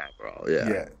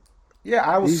 yeah. Yeah,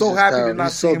 I was so happy to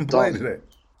not see him play today.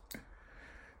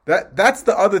 That's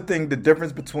the other thing, the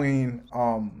difference between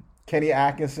Kenny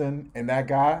Atkinson and that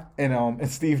guy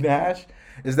and Steve Nash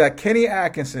is that Kenny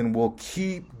Atkinson will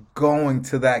keep going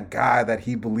to that guy that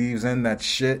he believes in, that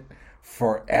shit,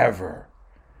 forever.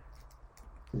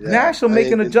 Yeah. Nash will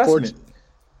make an adjustment.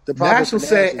 Nash will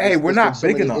say, hey, we're not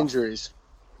big enough. Injuries.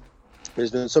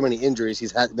 There's been so many injuries,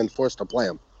 he's been forced to play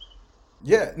him.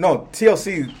 Yeah, no,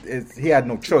 TLC, he had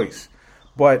no choice.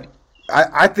 But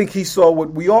I think he saw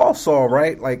what we all saw,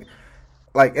 right? Like,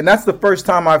 and that's the first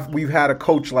time we've had a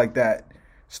coach like that,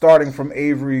 starting from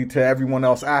Avery to everyone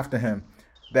else after him,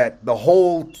 that the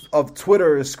whole of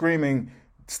Twitter is screaming,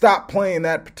 stop playing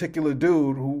that particular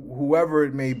dude, whoever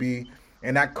it may be,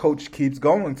 and that coach keeps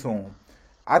going to him.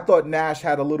 I thought Nash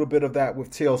had a little bit of that with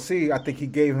TLC. I think he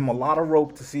gave him a lot of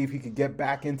rope to see if he could get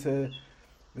back into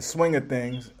the swing of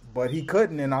things, but he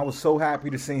couldn't, and I was so happy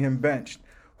to see him benched.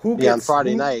 On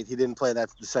Friday night, he didn't play that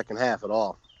the second half at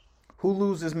all. Who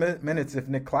loses minutes if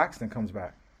Nick Claxton comes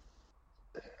back?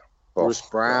 Bruce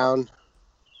Brown.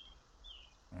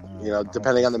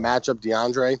 Depending on the matchup,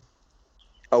 DeAndre.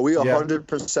 Are we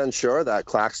 100% sure that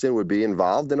Claxton would be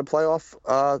involved in a playoff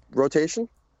rotation?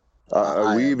 Do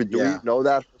we know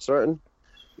that for certain?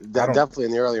 Definitely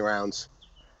in the early rounds.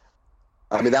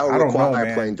 I mean, that would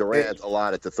require playing Durant a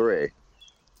lot at the 3.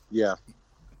 Yeah.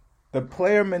 The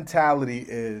player mentality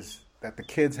is that the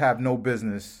kids have no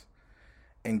business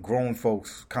in grown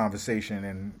folks'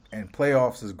 conversation, and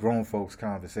playoffs is grown folks'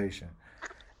 conversation.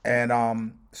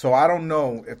 And so I don't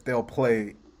know if they'll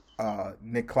play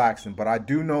Nick Claxton, but I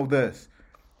do know this.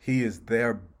 He is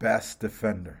their best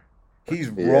defender. He's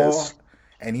He raw, is.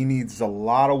 and he needs a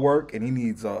lot of work, and he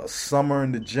needs a summer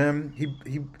in the gym.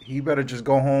 He better just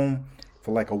go home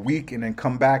for like a week and then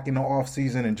come back in the off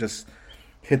season and just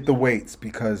hit the weights,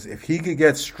 because if he could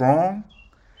get strong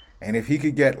and if he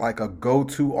could get like a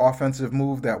go-to offensive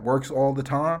move that works all the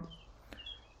time,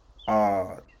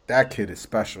 that kid is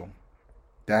special.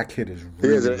 That kid is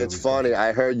really, It's really funny. special.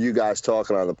 I heard you guys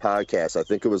talking on the podcast. I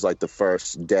think it was like the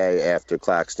first day after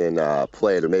Claxton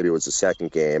played, or maybe it was the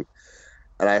second game.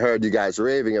 And I heard you guys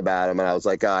raving about him, and I was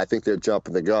like, I think they're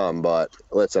jumping the gun. But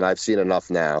listen, I've seen enough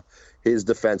now. His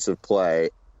defensive play,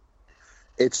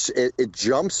 it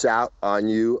jumps out on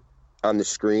you on the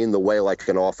screen the way like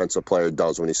an offensive player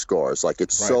does when he scores. Like,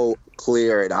 it's so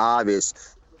clear and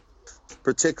obvious,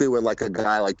 particularly when like a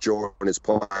guy like Jordan is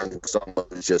playing someone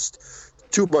who's just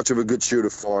too much of a good shooter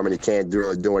for him and he can't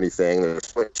really do anything. They're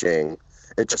switching.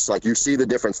 It's just like you see the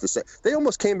difference. They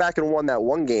almost came back and won that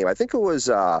one game. I think it was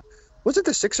it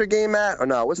the Sixer game, Matt? Or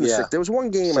no, it wasn't the Sixer. There was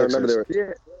one game Sixers. I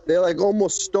remember they like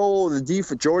almost stole the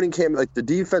defense. Jordan came, like the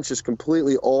defense just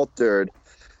completely altered.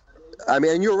 I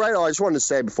mean, and you're right. I just wanted to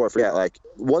say before I forget, like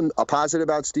a positive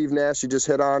about Steve Nash you just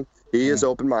hit on. He is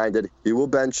open-minded. He will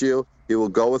bench you. He will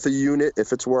go with a unit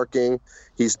if it's working.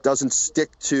 He doesn't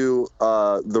stick to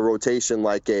the rotation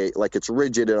like it's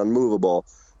rigid and unmovable.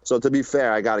 So to be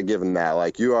fair, I got to give him that.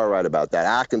 Like, you are right about that.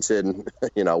 Atkinson,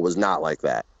 was not like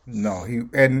that. No,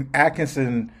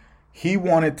 Atkinson, he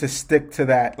wanted to stick to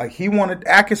that. Like,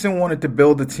 Atkinson wanted to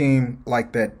build a team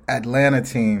like that Atlanta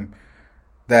team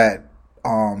that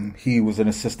he was an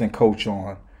assistant coach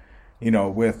on,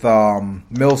 with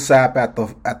Millsap at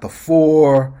the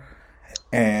 4,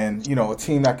 and a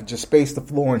team that could just space the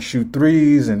floor and shoot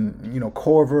threes, and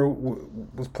Corver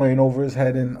was playing over his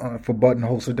head for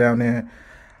Buttonholzer down there.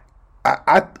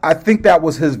 I think that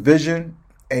was his vision,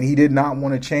 and he did not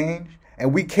want to change.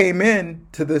 And we came in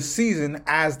to this season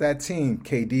as that team.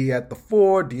 KD at the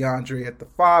 4, DeAndre at the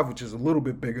 5, which is a little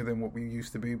bit bigger than what we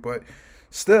used to be, but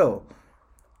still,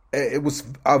 it was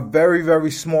a very,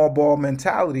 very small ball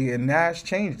mentality, and Nash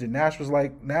changed it. Nash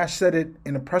said it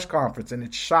in a press conference, and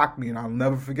it shocked me, and I'll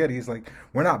never forget it. He's like,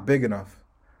 we're not big enough.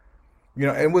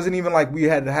 It wasn't even like we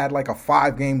had like a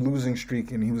 5-game losing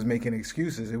streak and he was making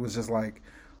excuses. It was just like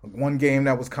one game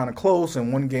that was kind of close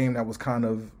and one game that was kind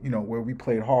of, where we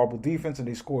played horrible defense and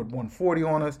they scored 140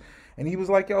 on us. And he was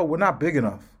like, yo, we're not big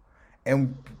enough.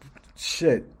 And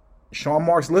shit, Sean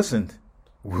Marks listened.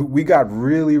 We got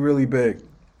really, really big.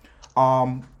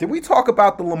 Did we talk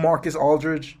about the LaMarcus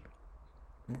Aldridge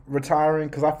retiring?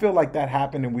 Because I feel like that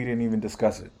happened and we didn't even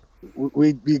discuss it.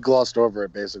 We glossed over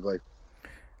it, basically.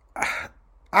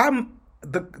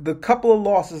 The couple of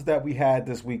losses that we had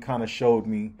this week kind of showed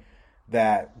me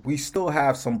that we still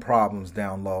have some problems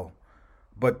down low.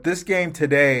 But this game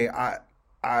today, I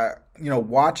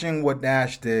watching what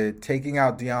Nash did, taking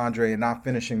out DeAndre and not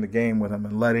finishing the game with him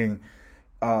and letting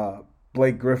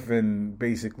Blake Griffin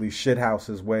basically shithouse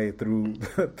his way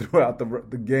throughout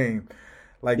the game.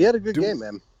 Like, he had a good game,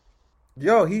 man.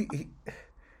 Yo,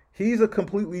 he's a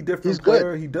completely different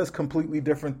player. He does completely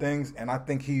different things, and I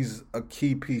think he's a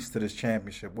key piece to this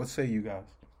championship. What say you guys?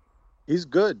 He's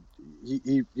good.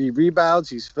 He rebounds.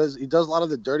 He does a lot of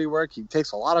the dirty work. He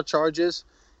takes a lot of charges.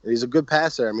 And he's a good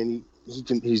passer. I mean,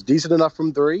 he's decent enough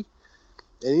from 3,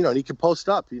 and he can post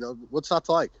up. What's not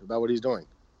to like about what he's doing?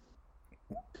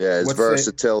 Yeah, his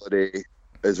versatility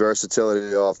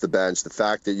off the bench. The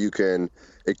fact that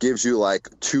it gives you like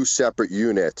 2 separate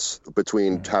units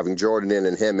between having Jordan in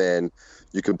and him in.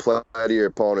 You can play to your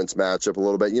opponent's matchup a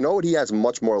little bit. You know what? He has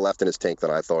much more left in his tank than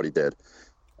I thought he did.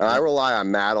 And I rely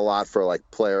on Matt a lot for like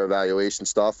player evaluation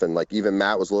stuff, and like even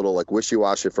Matt was a little like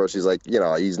wishy-washy at first. He's like,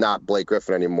 he's not Blake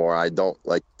Griffin anymore. I don't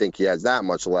think he has that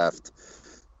much left,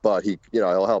 but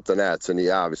he'll help the Nets, and he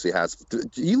obviously has.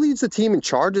 He leads the team in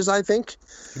charges, I think.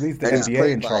 He leads the NBA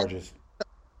in charges.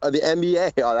 The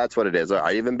NBA, that's what it is. All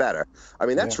right, even better. I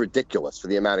mean, that's ridiculous for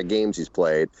the amount of games he's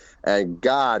played. And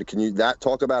God, can you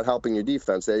talk about helping your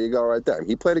defense? There you go, right there.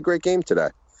 He played a great game today.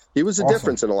 He was the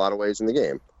difference in a lot of ways in the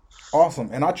game. Awesome,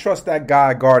 and I trust that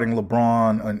guy guarding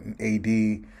LeBron and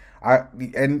AD.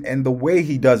 And the way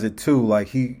he does it too, like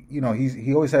he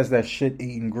always has that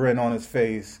shit-eating grin on his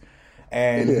face,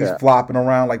 and he's flopping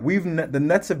around. Like the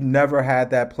Nets have never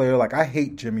had that player. Like, I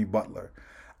hate Jimmy Butler,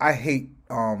 I hate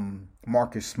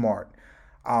Marcus Smart.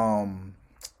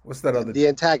 What's that other? The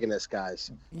antagonist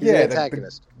guys. He's the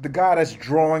antagonist. The guy that's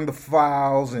drawing the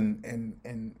fouls and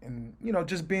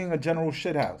just being a general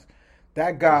shithouse.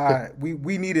 That guy,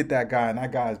 we needed that guy, and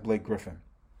that guy is Blake Griffin.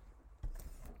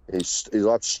 He's a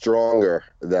lot stronger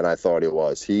than I thought he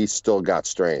was. He still got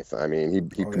strength. I mean,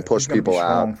 he can push people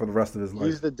out for the rest of his life.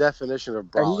 He's the definition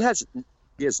of brawling. And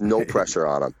he has no pressure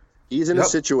on him. He's in a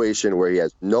situation where he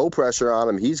has no pressure on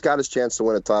him. He's got his chance to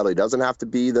win a title. He doesn't have to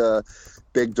be the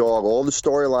big dog. All the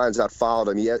storylines that followed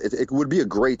him, it would be a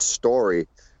great story,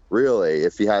 really,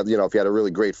 if he had a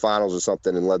really great finals or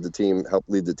something and helped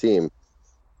lead the team.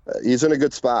 He's in a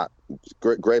good spot.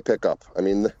 Great pickup. I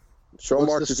mean, Sean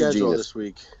Marks is a genius this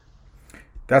week.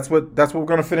 That's what we're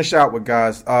going to finish out with,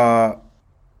 guys.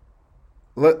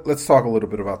 Let's talk a little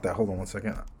bit about that. Hold on one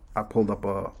second. I pulled up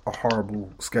a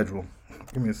horrible schedule.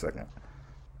 Give me a second.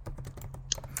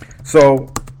 So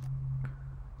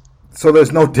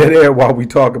there's no dead air while we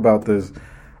talk about this.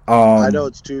 I know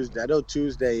it's Tuesday. I know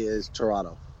Tuesday is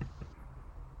Toronto.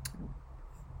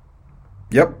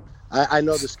 Yep. I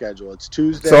know the schedule. It's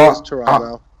Tuesday is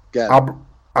Toronto.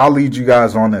 I'll lead you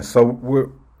guys on this.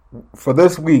 So for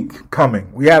this week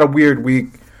coming, we had a weird week.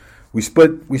 We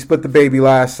split the baby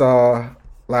last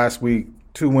week.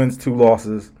 2 wins, 2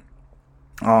 losses.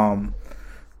 One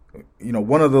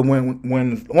of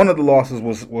the losses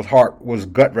was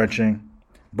gut wrenching,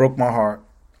 broke my heart.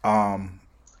 I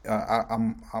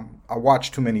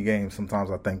watch too many games sometimes,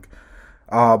 I think.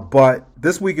 But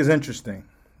this week is interesting.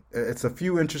 It's a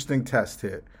few interesting tests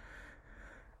here,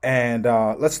 and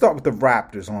let's start with the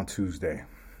Raptors on Tuesday.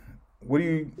 Who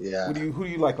do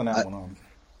you like on that one?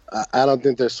 I don't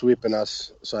think they're sweeping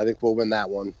us, so I think we'll win that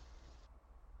one.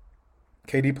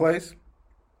 KD plays?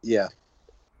 Yeah.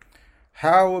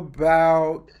 How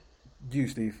about you,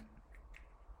 Steve?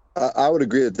 I would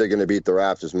agree that they're going to beat the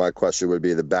Raptors. My question would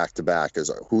be the back-to-back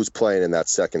is who's playing in that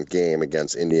second game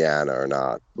against Indiana or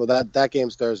not? Well, that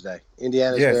game's Thursday.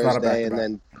 Indiana's Thursday, and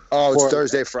then it's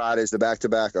Thursday, Friday's the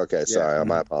back-to-back. Okay, sorry,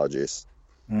 my apologies.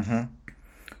 Mm-hmm.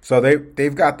 So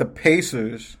they've got the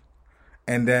Pacers,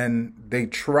 and then they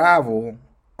travel.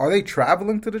 Are they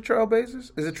traveling to the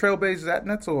Trailblazers? Is it Trailblazers at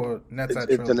Nets or Nets at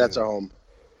Trailblazers? The Nets are home.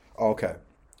 Okay,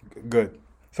 good.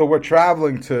 So we're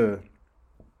traveling to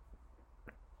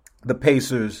the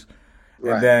Pacers,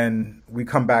 and then we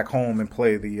come back home and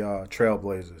play the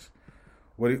Trailblazers.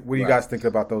 What do you guys think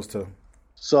about those two?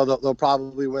 So they'll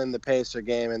probably win the Pacer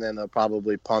game, and then they'll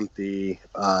probably punt the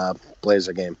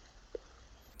Blazer game.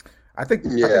 I think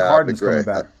Harden's coming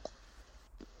back.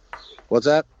 What's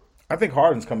that? I think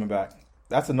Harden's coming back.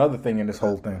 That's another thing in this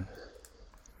whole thing.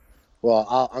 Well,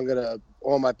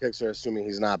 all my picks are assuming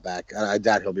he's not back. I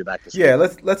doubt he'll be back this week. Yeah,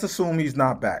 let's assume he's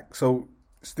not back. So,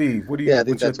 Steve, what do you? Yeah, I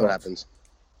think that's what happens.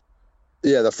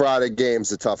 Yeah, the Friday game's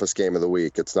the toughest game of the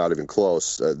week. It's not even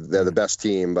close. They're the best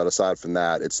team, but aside from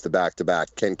that, it's the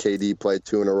back-to-back. Can KD play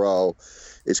 2 in a row?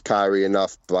 Is Kyrie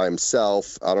enough by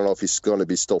himself? I don't know if he's going to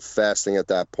be still fasting at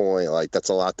that point. Like, that's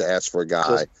a lot to ask for a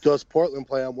guy. Does Portland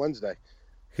play on Wednesday?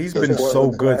 He's been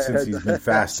so good since he's been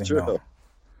fasting, though.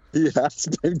 He has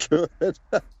been good.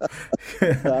 I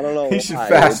don't know. He should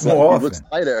fast more often. He looks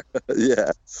lighter.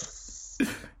 Yeah.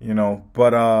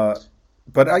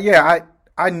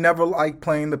 I never like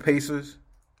playing the Pacers.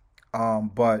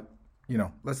 But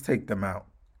let's take them out.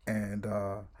 And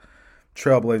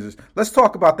Trailblazers. Let's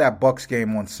talk about that Bucks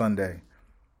game on Sunday.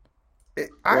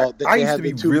 I used to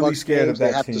be really scared of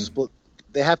that team.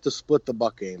 They have to split the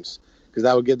Buck games because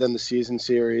that would give them the season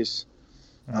series.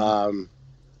 Mm-hmm.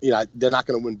 They're not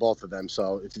going to win both of them.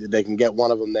 So if they can get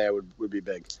one of them there, would be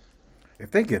big.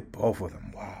 If they get both of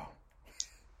them, wow.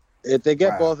 If they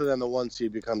get both of them, the 1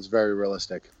 seed becomes very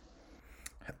realistic.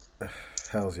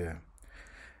 Hells yeah.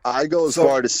 I go as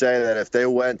far to say that if they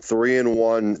went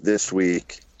 3-1 this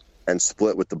week and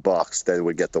split with the Bucks, they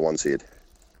would get the 1 seed.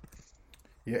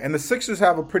 Yeah, and the Sixers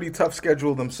have a pretty tough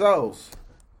schedule themselves.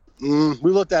 We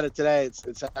looked at it today.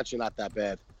 It's actually not that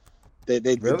bad. They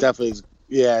really? Definitely.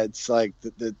 Yeah, it's like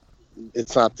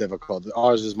it's not difficult.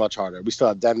 Ours is much harder. We still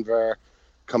have Denver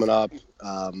coming up,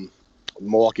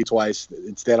 Milwaukee twice.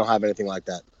 They don't have anything like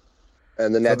that.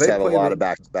 And the Nets have a lot of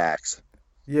back-to-backs.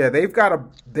 Yeah, they've got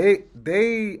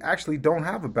they actually don't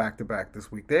have a back-to-back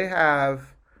this week. They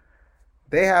have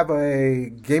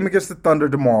a game against the Thunder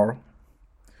tomorrow.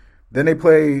 Then they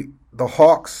play the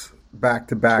Hawks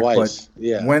back-to-back. Twice,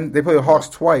 but when they play the Hawks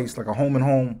twice, like a home and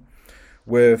home,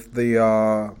 with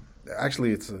the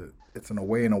actually it's an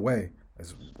away and away.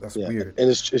 That's weird. And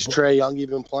is Trae Young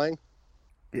even playing?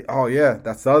 Oh yeah,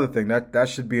 that's the other thing. That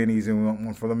should be an easy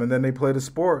one for them. And then they play the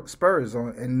Spurs,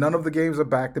 and none of the games are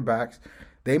back-to-backs.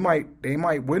 They might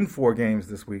win 4 games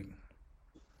this week.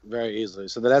 Very easily.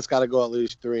 So that's got to go at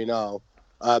least 3-0.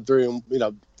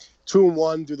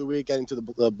 2-1 through the week, getting to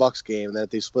the Bucks game. And then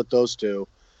if they split those two,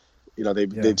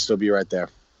 they'd still be right there.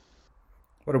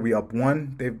 What are we up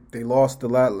 1? They lost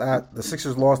the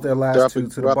Sixers lost their last 2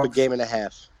 to the We're up Bucks. a game and a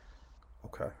half.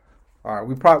 Okay. All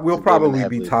right. We'll probably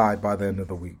be tied by the end of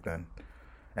the week then.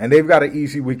 And they've got an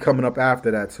easy week coming up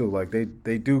after that too. Like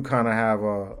they do kind of have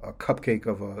a cupcake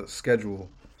of a schedule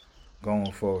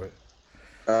going forward.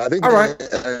 I think all right.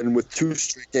 And with 2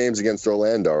 straight games against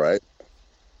Orlando, right?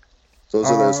 Those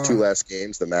are those 2 last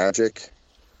games, the Magic.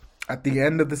 At the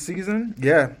end of the season,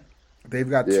 yeah. They've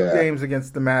got 2 games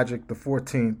against the Magic, the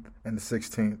 14th and the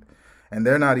 16th. And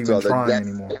they're not even trying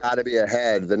anymore. Gotta be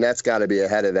ahead. The Nets got to be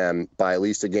ahead of them by at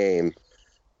least a game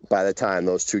by the time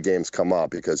those 2 games come up,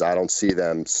 because I don't see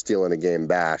them stealing a game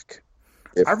back.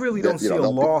 I really don't see a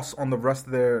loss on the rest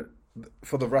of their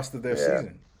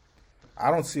season. I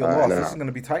don't see a loss. This is going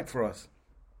to be tight for us.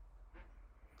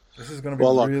 This is going to be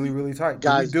really, really tight.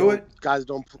 Guys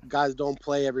don't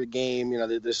play every game. You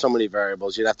know, there's so many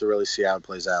variables. You'd have to really see how it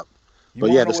plays out.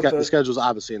 But yeah, the schedule's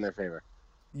obviously in their favor.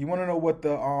 You want to know what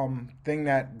the thing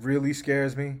that really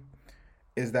scares me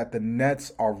is that the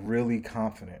Nets are really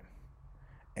confident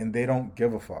and they don't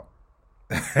give a fuck.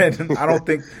 And I don't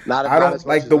think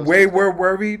the way we're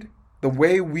worried, the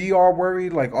way we are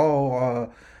worried, like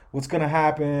what's gonna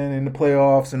happen in the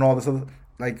playoffs and all this other,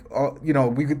 like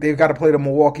they've got to play the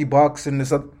Milwaukee Bucks and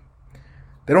this other.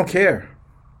 They don't care.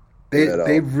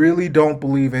 They really don't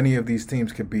believe any of these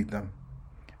teams can beat them.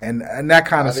 And that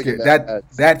kind of scares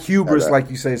that hubris,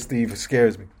 like you say, Steve,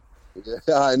 scares me.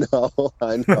 Yeah, I know.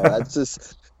 That's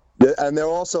just, and they're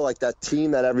also like that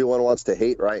team that everyone wants to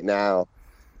hate right now.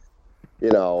 You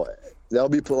know, they'll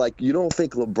be like, you don't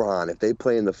think LeBron, if they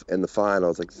play in the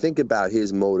finals, like think about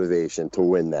his motivation to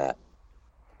win that.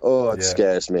 Oh, it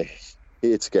scares me.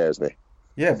 It scares me.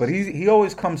 Yeah, but he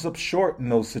always comes up short in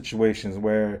those situations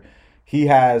where he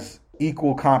has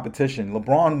equal competition.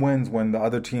 LeBron wins when the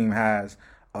other team has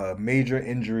a major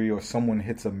injury or someone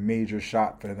hits a major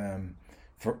shot for them,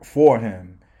 for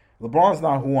him. LeBron's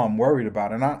not who I'm worried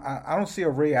about, and I don't see a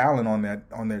Ray Allen on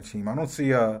their team. I don't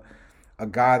see a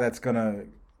guy that's gonna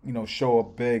show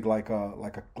up big like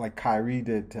Kyrie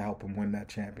did to help him win that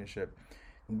championship.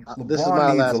 This is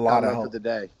my last comment for the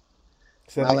day.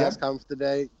 My last comment for the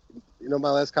day.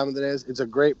 My last comment today is it's a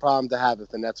great problem to have if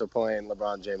the Nets are playing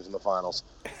LeBron James in the finals.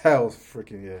 Hell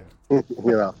freaking yeah.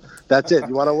 That's it.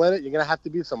 You want to win it, you're going to have to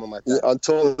beat someone like that.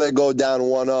 Until they go down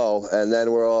 1-0, and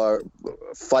then we're all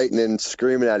fighting and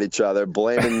screaming at each other,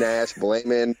 blaming Nash,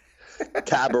 blaming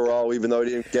Cabarrot, even though he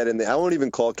didn't get in there. I won't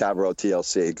even call Cabarrot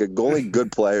TLC. Only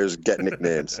good players get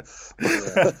nicknames.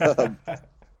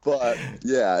 But,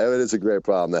 yeah, it is a great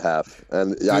problem to have.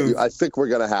 And I think we're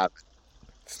going to have it.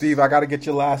 Steve, I got to get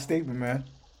your last statement, man.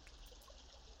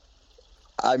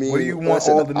 I mean, what do you want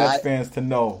all the Nets fans to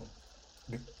know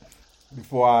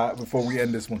before we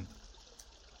end this one?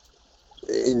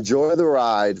 Enjoy the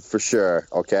ride for sure,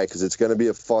 okay? Because it's going to be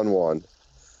a fun one.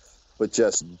 But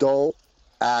just don't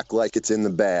act like it's in the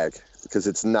bag, because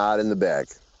it's not in the bag.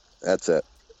 That's it.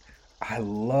 I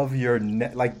love your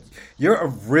net. Like you're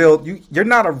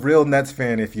not a real Nets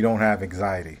fan if you don't have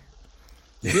anxiety.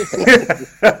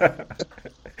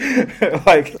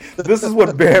 Like this is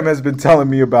what Bam has been telling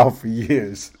me about for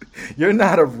years. You're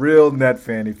not a real Net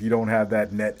fan if you don't have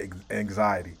that net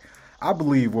anxiety. I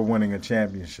believe we're winning a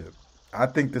championship. I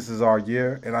think this is our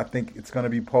year, and I think it's going to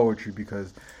be poetry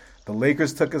because the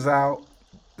Lakers took us out,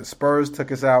 the Spurs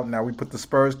took us out. Now we put the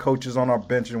Spurs coaches on our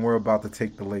bench, and we're about to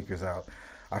take the Lakers out.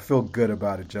 I feel good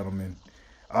about it, gentlemen.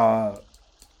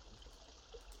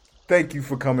 Thank you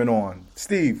for coming on.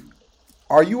 Steve,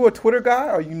 are you a Twitter guy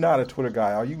or are you not a Twitter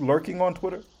guy? Are you lurking on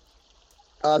Twitter?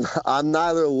 I'm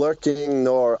neither lurking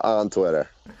nor on Twitter.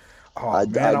 I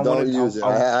don't use it.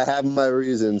 I have my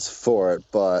reasons for it,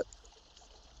 but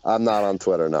I'm not on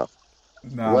Twitter, no.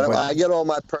 I get all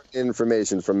my pertinent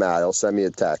information from Matt. He'll send me a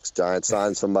text. Giants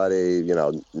signed somebody,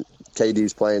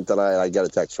 KD's playing tonight. I get a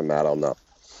text from Matt. I'll know.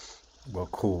 Well,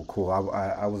 cool.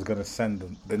 I was going to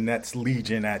send the Nets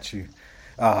Legion at you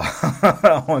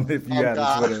if you had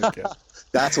a Twitter account.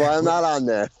 That's why I'm not on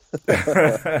there.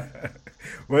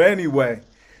 But anyway,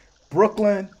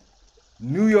 Brooklyn,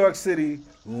 New York City,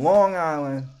 Long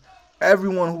Island,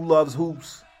 everyone who loves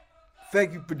hoops,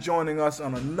 thank you for joining us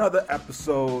on another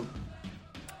episode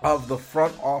of the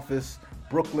Front Office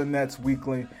Brooklyn Nets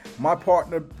Weekly. My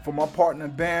partner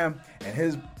Bam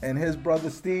and his brother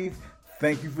Steve,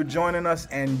 thank you for joining us.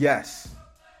 And yes,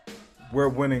 we're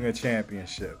winning a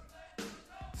championship.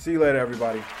 See you later,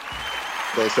 everybody.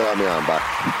 Thanks for having me on. Bye.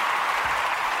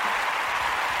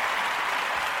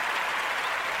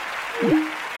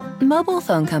 Mobile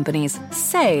phone companies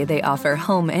say they offer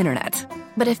home internet.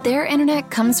 But if their internet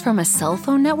comes from a cell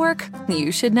phone network,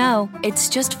 you should know. It's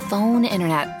just phone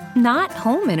internet, not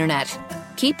home internet.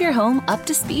 Keep your home up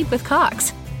to speed with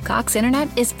Cox. Cox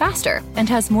Internet is faster and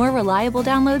has more reliable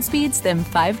download speeds than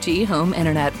 5G home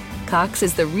internet. Cox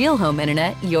is the real home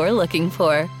internet you're looking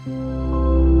for.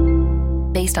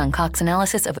 Based on Cox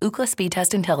analysis of Ookla speed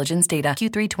test intelligence data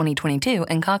Q3 2022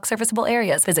 and Cox serviceable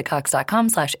areas, visit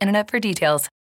cox.com/internet for details.